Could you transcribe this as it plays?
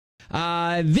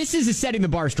This is a setting the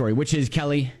bar story, which is,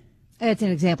 Kelly. It's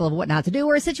an example of what not to do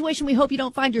or a situation we hope you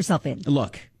don't find yourself in.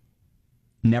 Look,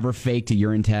 never faked a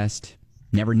urine test.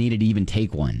 Never needed to even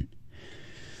take one.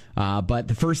 But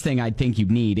the first thing I think you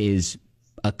need is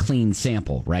a clean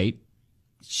sample, right?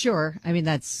 Sure. I mean,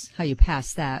 that's how you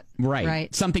pass that.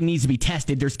 Right. Something needs to be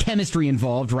tested. There's chemistry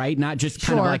involved, right? Not just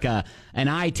kind of like an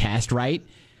eye test, right?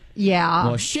 Yeah.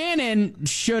 Well, Shannon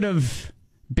should have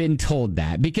been told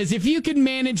that, because if you can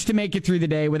manage to make it through the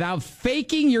day without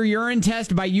faking your urine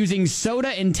test by using soda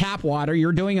and tap water,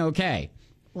 you're doing okay.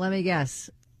 Let me guess.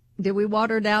 Did we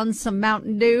water down some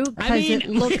Mountain Dew? Because it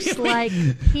looks like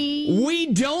pee. We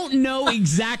don't know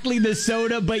exactly the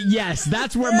soda, but yes,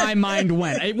 that's where my mind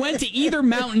went. It went to either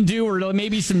Mountain Dew or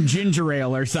maybe some ginger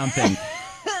ale or something.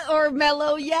 Or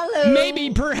Mellow Yellow. Maybe,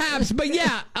 perhaps. But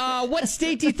yeah, what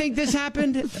state do you think this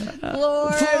happened?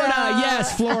 Florida.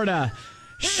 Yes, Florida.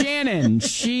 Shannon,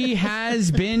 she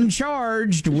has been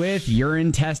charged with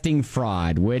urine testing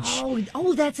fraud, which...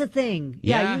 Oh, that's a thing.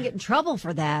 Yeah, you can get in trouble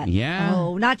for that. Yeah.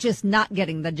 Oh, not just not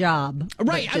getting the job.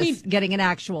 Right, I mean... getting in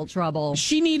actual trouble.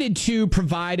 She needed to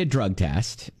provide a drug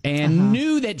test and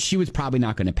knew that she was probably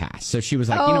not going to pass. So she was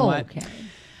like, you know what? Okay.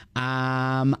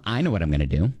 I know what I'm going to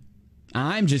do.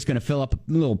 I'm just going to fill up a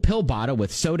little pill bottle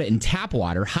with soda and tap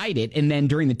water, hide it, and then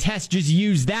during the test, just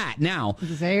use that. Now,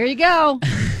 there you go.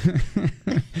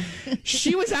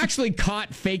 She was actually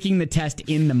caught faking the test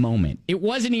in the moment. It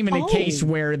wasn't even a case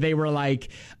where they were like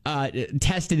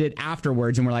tested it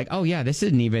afterwards and were like, "Oh yeah, this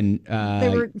isn't even."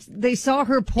 They saw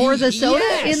her pour the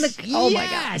soda in the. Oh my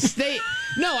gosh!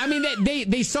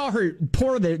 They saw her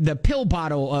pour the pill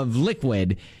bottle of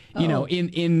liquid.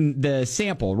 In the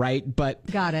sample, right? But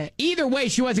got it. Either way,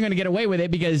 she wasn't going to get away with it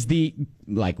because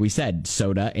like we said,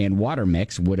 soda and water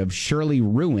mix would have surely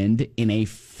ruined in a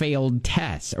failed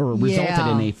test or resulted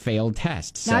in a failed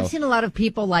test. So now, I've seen a lot of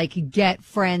people get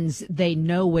friends they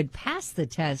know would pass the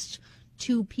test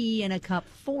to pee in a cup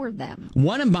for them.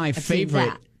 One of my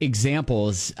favorite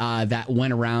examples that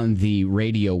went around the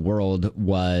radio world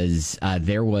was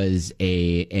there was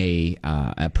a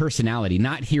personality,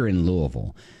 not here in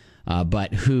Louisville,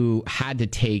 but who had to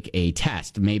take a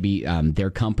test. Maybe their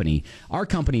company, our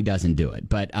company doesn't do it,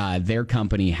 but their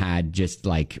company had just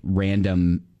like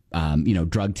random,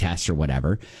 drug tests or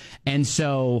whatever. And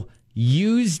so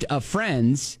used a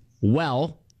friend's.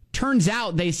 Well, turns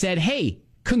out they said, "Hey,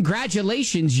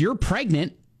 congratulations, you're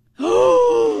pregnant."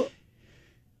 Oh,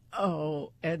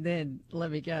 and then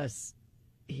let me guess.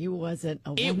 He wasn't a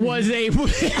woman. It was a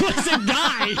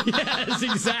guy. Yes,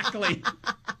 exactly.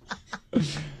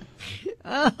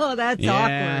 Oh, that's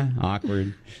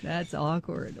awkward. That's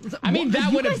awkward. I mean,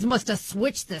 you guys must have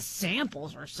switched the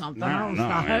samples or something. You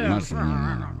guys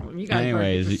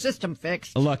Anyways, the system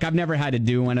fixed. Look, I've never had to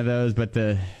do one of those, but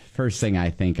the first thing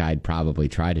I think I'd probably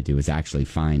try to do is actually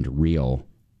find real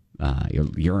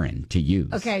urine to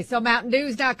use. Okay, so Mountain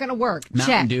Dew's not going to work.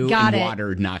 Mountain Dew Got and it.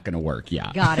 water not going to work.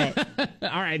 Yeah, got it.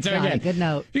 All right, so got again, it. Good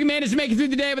note. If you can manage to make it through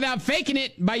the day without faking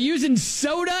it by using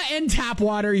soda and tap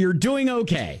water, you're doing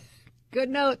okay. Good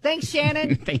note. Thanks,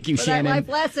 Shannon. Thank you, for Shannon. That life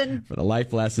lesson. For the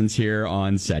life lessons here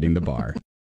on Setting the Bar.